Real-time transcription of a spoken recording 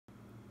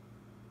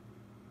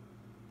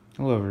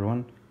Hello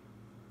everyone.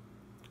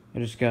 I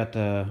just got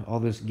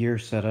all this gear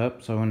set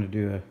up, so I wanted to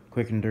do a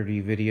quick and dirty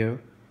video.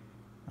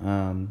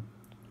 I'll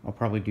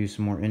probably do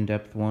some more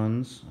in-depth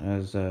ones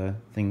as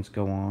things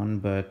go on,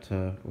 but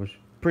was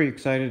pretty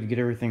excited to get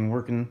everything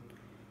working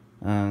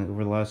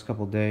over the last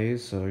couple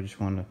days, so I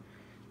just wanted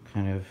to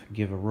kind of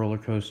give a roller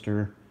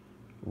coaster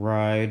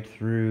ride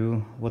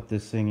through what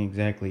this thing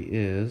exactly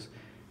is.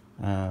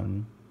 I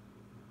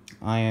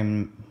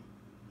am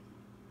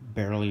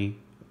barely,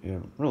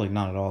 really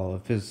not at all a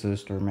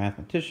physicist or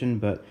mathematician,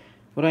 but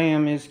what I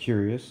am is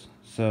curious.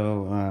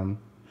 So,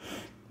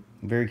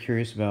 very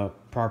curious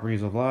about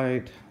properties of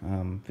light,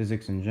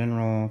 physics in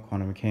general,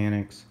 quantum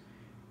mechanics.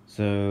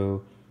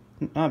 So,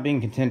 not being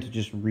content to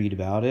just read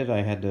about it,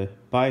 I had to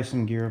buy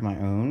some gear of my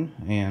own,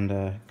 and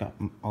got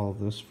all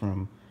of this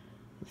from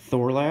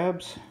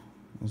Thorlabs.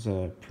 It's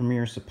a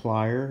premier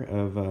supplier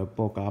of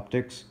bulk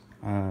optics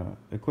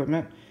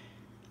equipment.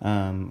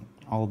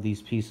 All of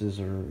these pieces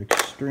are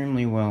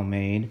extremely well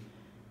made.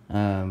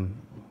 All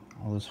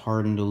this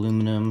hardened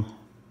aluminum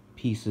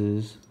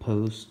pieces,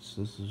 posts.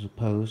 This is a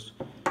post.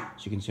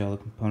 So you can see all the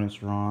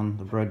components are on.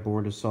 The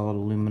breadboard is solid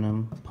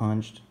aluminum,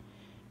 punched.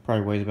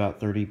 Probably weighs about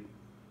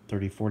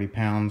 40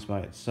 pounds by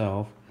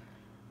itself.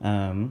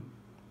 Yeah,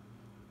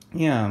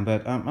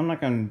 but I'm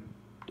not going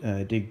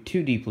to dig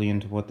too deeply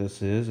into what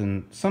this is.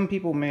 And some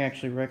people may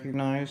actually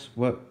recognize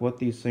what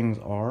these things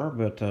are,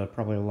 but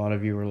probably a lot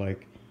of you are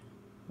like,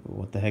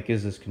 what the heck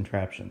is this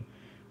contraption?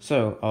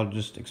 So I'll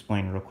just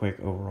explain real quick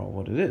overall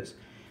what it is.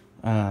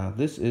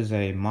 This is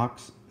a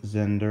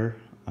Mach-Zehnder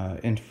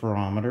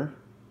interferometer.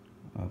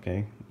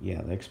 Okay,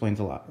 yeah, that explains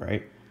a lot,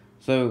 right?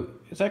 So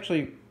it's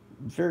actually a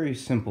very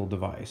simple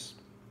device.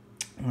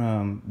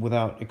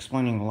 Without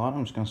explaining a lot,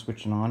 I'm just going to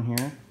switch it on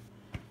here.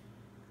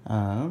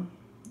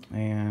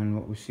 And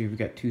what we see, we've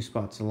got two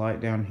spots of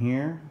light down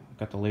here. We've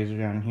got the laser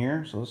down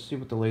here. So let's see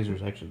what the laser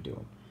is actually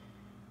doing.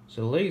 So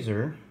the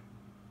laser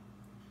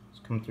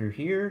come through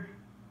here,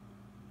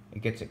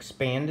 it gets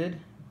expanded,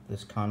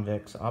 this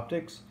convex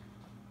optics,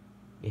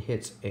 it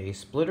hits a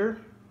splitter,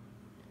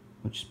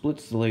 which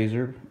splits the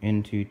laser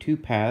into two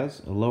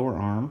paths, a lower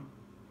arm,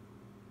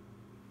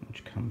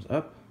 which comes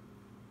up,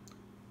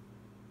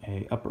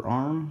 a upper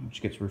arm,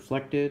 which gets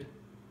reflected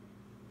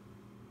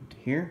into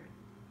here,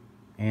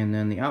 and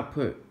then the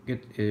output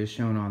is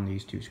shown on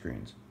these two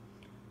screens.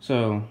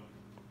 So,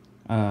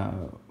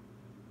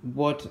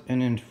 what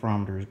an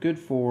interferometer is good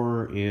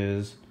for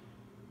is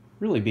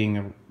really being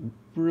a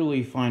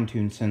really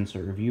fine-tuned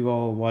sensor. If you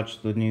all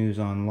watch the news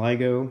on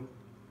LIGO,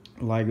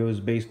 LIGO is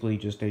basically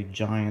just a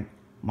giant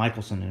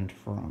Michelson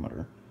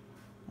interferometer.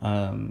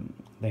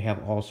 They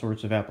have all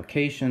sorts of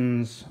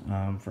applications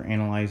for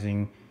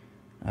analyzing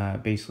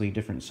basically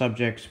different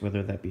subjects,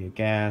 whether that be a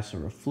gas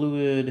or a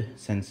fluid,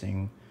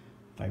 sensing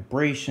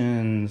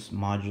vibrations,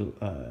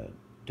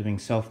 doing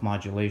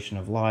self-modulation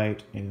of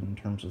light in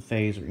terms of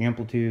phase or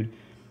amplitude.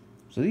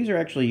 So these are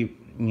actually,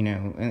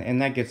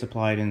 and that gets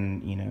applied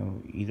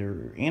in,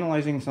 either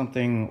analyzing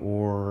something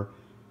or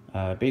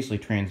basically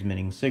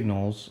transmitting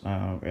signals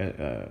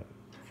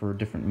for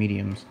different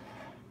mediums.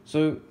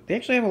 So they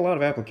actually have a lot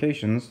of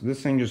applications.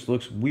 This thing just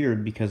looks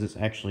weird because it's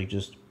actually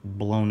just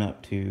blown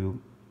up to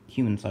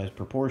human-sized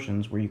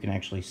proportions where you can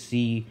actually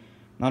see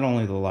not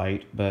only the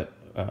light, but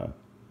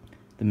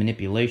the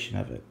manipulation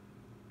of it.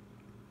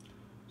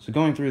 So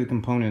going through the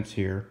components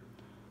here,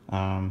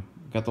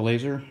 got the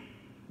laser,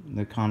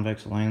 the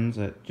convex lens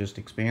that just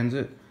expands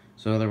it,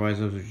 so otherwise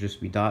those would just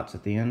be dots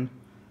at the end.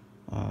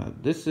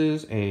 This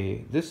is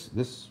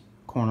this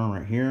corner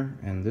right here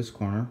and this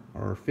corner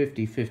are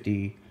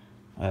 50-50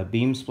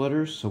 beam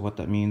splitters. So what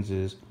that means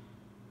is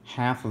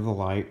half of the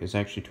light is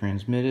actually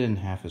transmitted and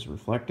half is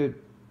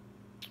reflected.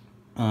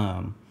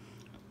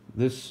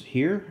 This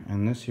here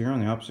and this here on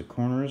the opposite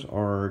corners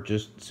are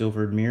just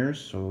silvered mirrors,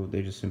 so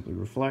they just simply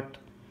reflect.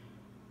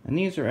 And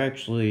these are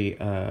actually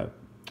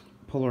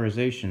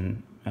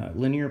polarization,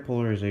 linear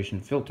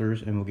polarization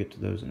filters, and we'll get to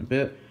those in a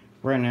bit.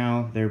 Right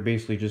now, they're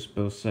basically just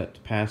both set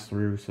to pass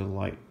through, so the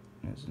light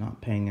is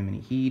not paying them any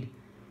heed.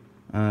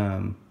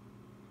 And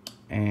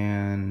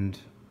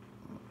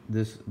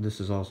this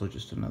is also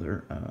just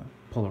another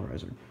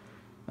polarizer.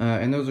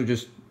 And those are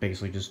just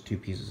basically just two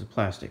pieces of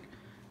plastic.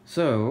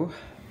 So,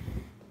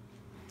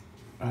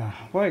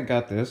 why I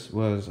got this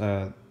was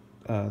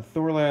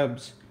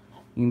Thorlabs.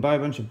 You can buy a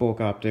bunch of bulk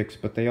optics,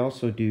 but they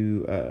also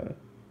do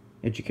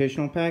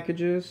educational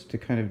packages to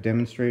kind of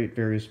demonstrate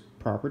various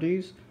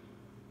properties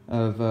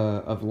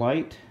of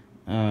light.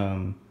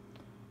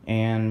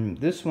 And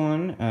this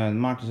one,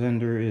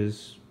 Mach-Zehnder,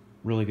 is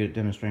really good at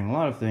demonstrating a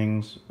lot of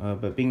things,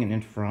 but being an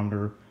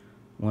interferometer,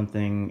 one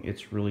thing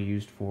it's really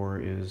used for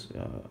is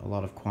a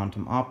lot of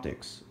quantum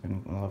optics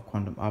and a lot of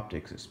quantum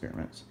optics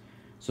experiments.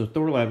 So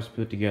Thorlabs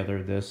put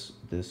together this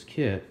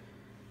kit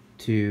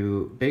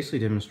to basically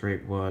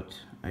demonstrate what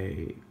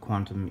a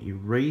quantum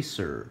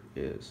eraser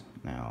is.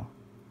 Now,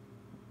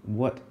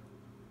 what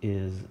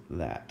is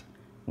that?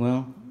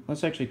 Well,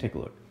 let's actually take a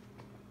look.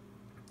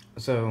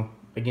 So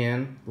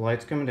again, the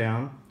light's coming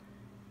down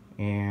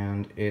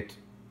and it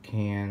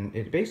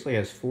it basically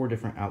has 4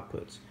 different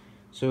outputs.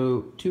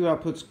 So 2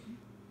 outputs,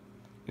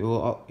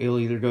 it'll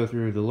either go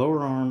through the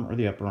lower arm or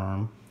the upper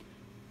arm.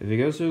 If it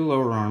goes through the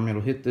lower arm,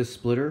 it'll hit this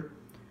splitter,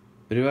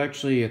 but it'll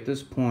actually at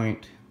this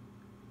point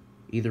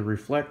either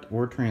reflect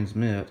or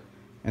transmit,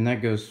 and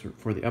that goes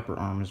for the upper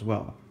arm as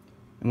well.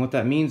 And what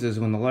that means is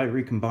when the light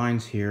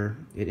recombines here,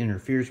 it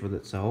interferes with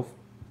itself.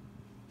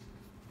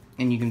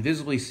 And you can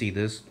visibly see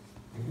this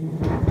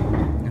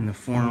in the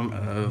form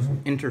of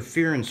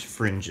interference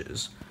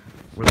fringes,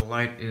 where the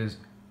light is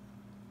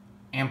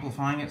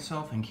amplifying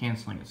itself and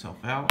canceling itself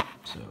out.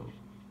 So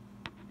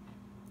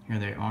here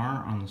they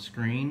are on the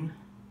screen.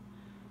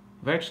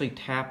 If I actually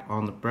tap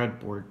on the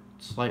breadboard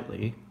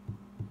slightly,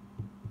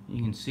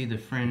 you can see the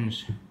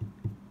fringe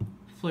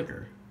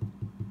flicker.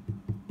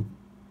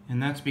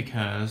 And that's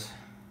because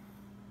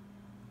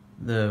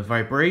the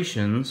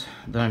vibrations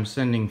that I'm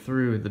sending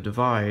through the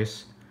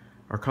device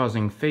are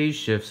causing phase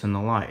shifts in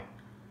the light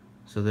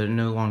so that it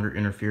no longer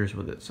interferes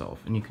with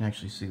itself. And you can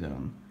actually see that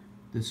on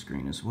this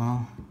screen as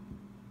well.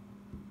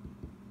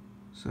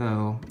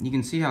 So you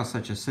can see how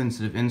such a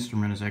sensitive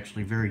instrument is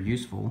actually very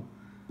useful.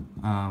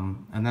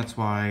 And that's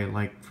why,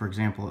 like, for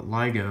example, at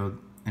LIGO,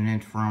 an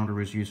interferometer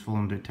was useful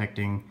in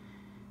detecting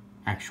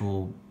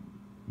actual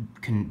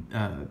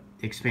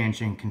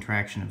expansion,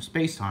 contraction of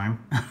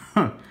space-time.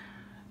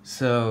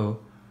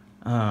 So,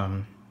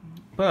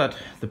 but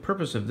the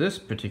purpose of this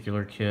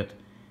particular kit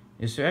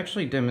is to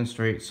actually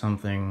demonstrate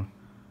something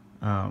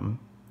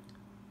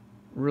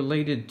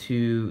related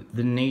to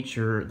the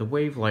nature, the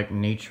wave-like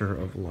nature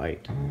of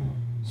light.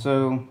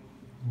 So,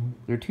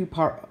 there are 2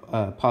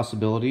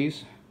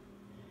 possibilities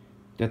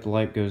that the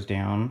light goes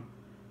down,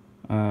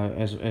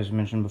 as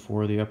mentioned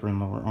before, the upper and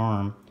lower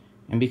arm.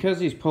 And because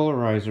these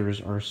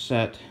polarizers are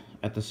set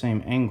at the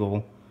same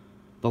angle,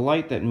 the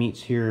light that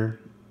meets here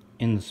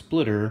in the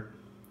splitter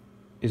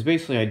is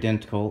basically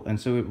identical, and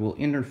so it will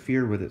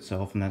interfere with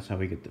itself, and that's how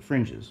we get the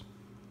fringes.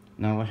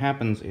 Now what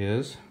happens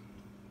is,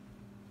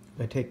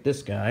 if I take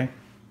this guy,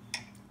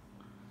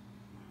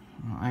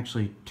 I'll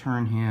actually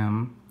turn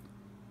him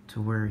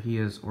to where he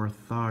is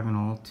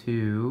orthogonal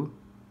to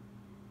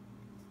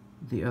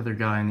the other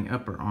guy in the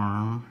upper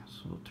arm.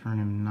 So we'll turn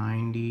him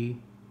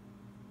 90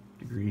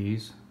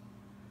 degrees.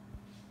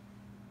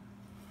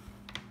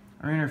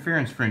 Our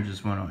interference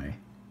fringes went away.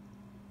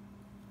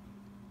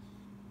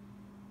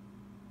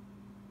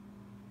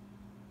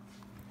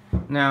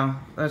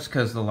 Now, that's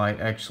because the light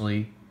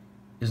actually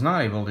is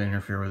not able to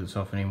interfere with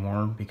itself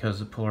anymore because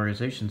the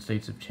polarization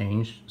states have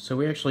changed. So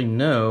we actually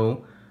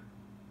know,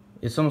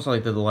 it's almost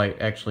like that the light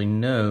actually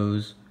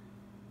knows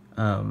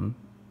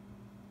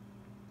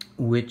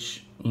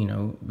which, you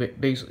know,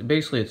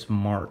 basically it's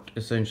marked.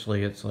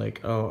 Essentially it's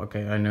like, oh,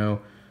 okay, I know,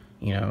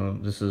 you know,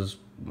 this is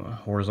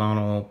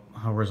horizontally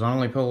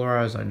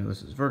polarized, I know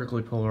this is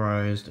vertically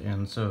polarized,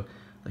 and so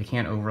they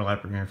can't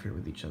overlap or interfere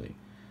with each other.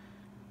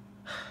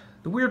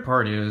 The weird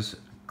part is,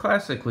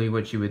 classically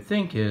what you would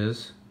think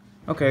is,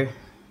 okay,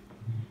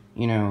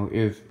 you know,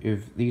 if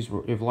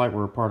light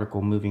were a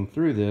particle moving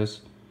through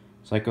this,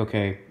 it's like,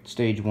 okay,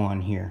 stage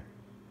 1 here,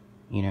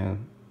 you know,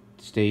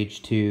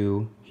 stage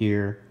 2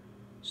 here,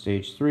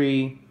 stage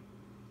 3,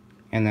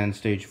 and then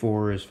stage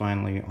 4 is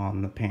finally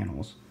on the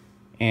panels.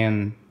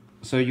 And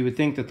so you would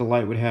think that the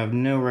light would have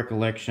no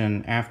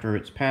recollection after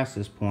it's past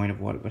this point of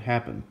what would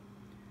happen.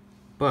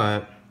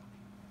 But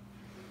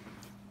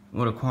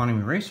what a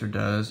quantum eraser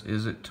does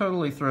is it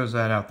totally throws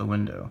that out the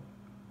window.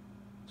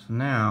 So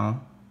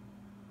now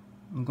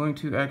I'm going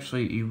to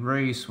actually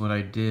erase what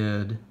I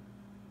did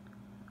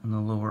on the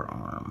lower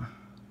arm.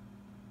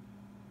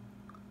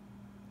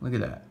 Look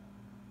at that.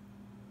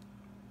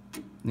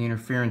 The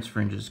interference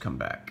fringes come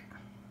back.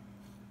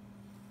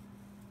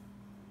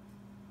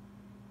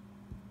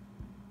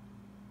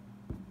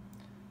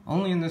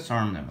 Only in this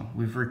arm though.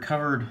 We've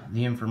recovered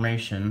the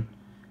information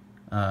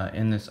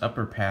in this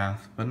upper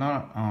path, but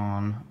not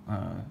on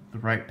the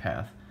right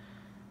path.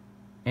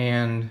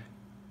 And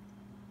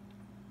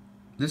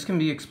this can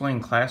be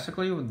explained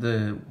classically with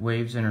the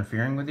waves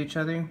interfering with each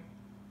other,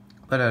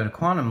 but at a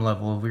quantum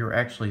level, if we were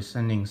actually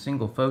sending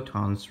single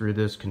photons through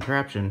this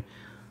contraption,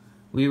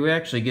 we would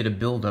actually get a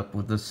buildup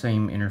with the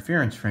same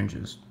interference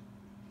fringes.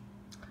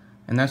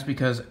 And that's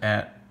because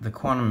at the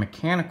quantum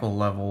mechanical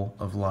level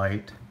of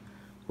light,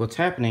 what's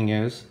happening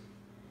is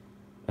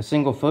a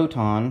single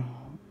photon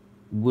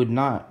would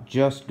not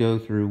just go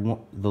through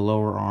the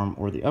lower arm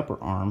or the upper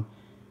arm,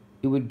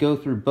 it would go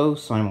through both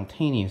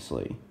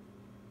simultaneously.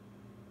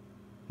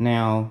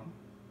 Now,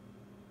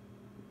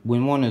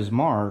 when one is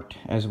marked,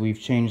 as we've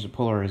changed the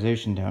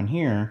polarization down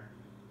here,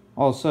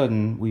 all of a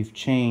sudden we've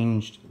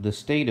changed the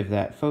state of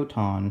that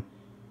photon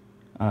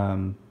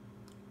to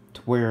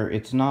where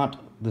it's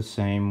not the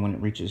same when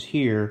it reaches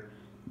here,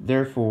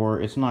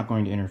 therefore it's not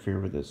going to interfere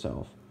with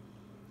itself.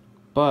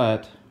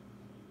 But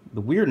the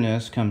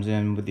weirdness comes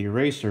in with the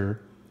eraser.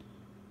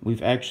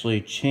 We've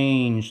actually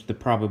changed the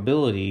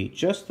probability,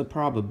 just the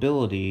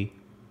probability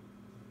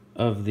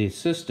of the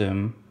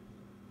system,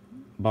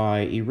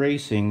 by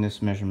erasing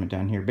this measurement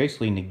down here,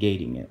 basically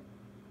negating it.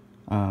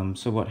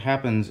 So what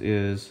happens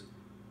is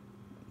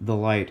the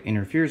light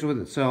interferes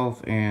with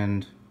itself,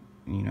 and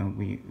you know,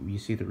 we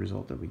see the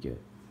result that we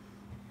get.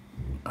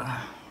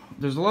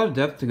 There's a lot of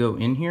depth to go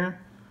in here,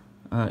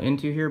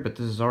 into here, but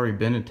this has already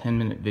been a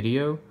 10-minute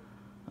video.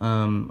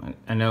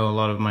 I know a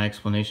lot of my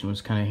explanation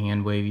was kind of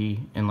hand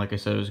wavy, and like I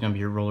said, it was going to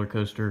be a roller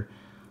coaster.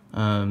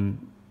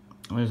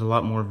 There's a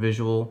lot more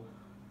visual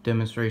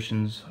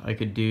demonstrations I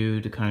could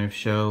do to kind of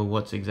show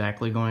what's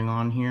exactly going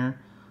on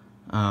here.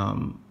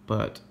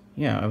 But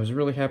yeah, I was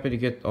really happy to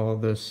get all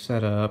this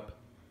set up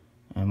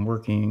and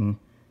working,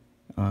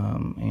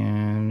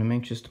 and I'm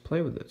anxious to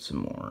play with it some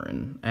more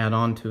and add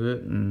on to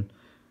it and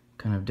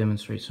kind of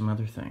demonstrate some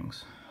other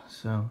things.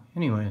 So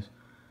anyways,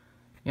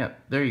 yeah,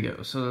 there you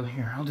go. So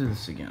here, I'll do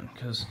this again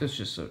because it's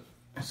just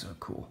it's so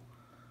cool.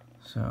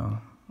 So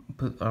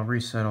I'll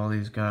reset all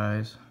these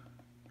guys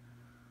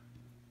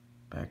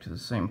back to the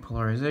same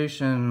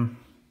polarization,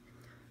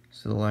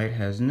 so the light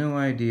has no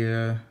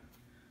idea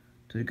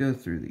to go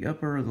through the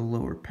upper or the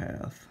lower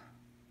path.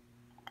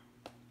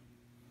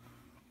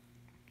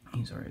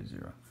 He's already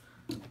 0.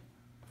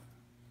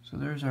 So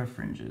there's our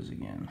fringes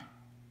again.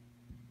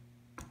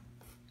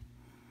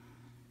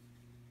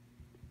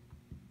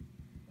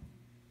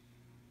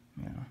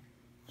 Yeah.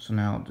 So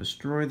now I'll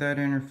destroy that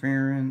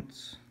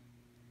interference.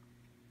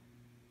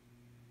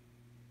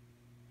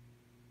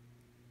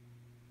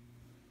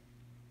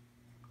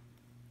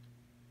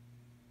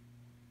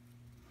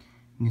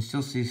 You can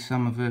still see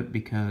some of it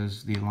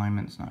because the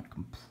alignment's not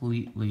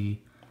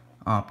completely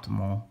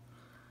optimal.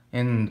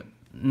 And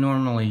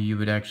normally you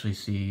would actually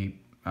see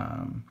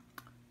a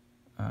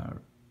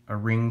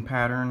ring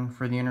pattern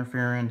for the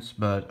interference,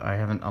 but I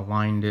haven't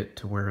aligned it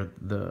to where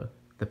the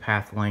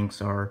path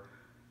lengths are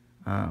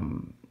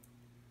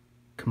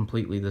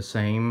completely the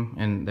same,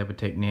 and that would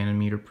take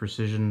nanometer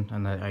precision,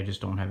 and I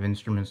just don't have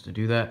instruments to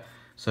do that.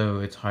 So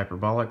it's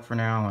hyperbolic for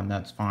now, and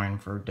that's fine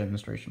for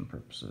demonstration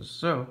purposes.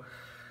 So,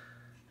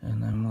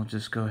 and then we'll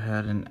just go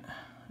ahead and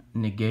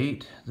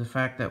negate the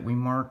fact that we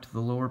marked the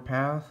lower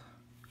path.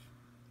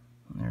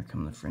 And there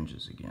come the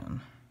fringes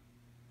again.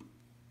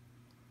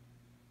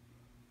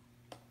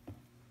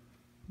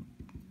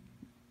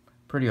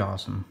 Pretty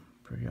awesome,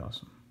 pretty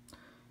awesome.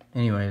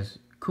 Anyways,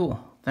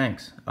 cool,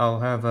 thanks. I'll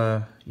have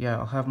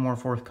I'll have more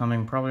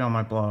forthcoming, probably on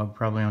my blog,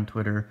 probably on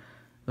Twitter.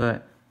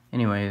 But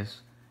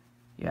anyways,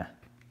 yeah.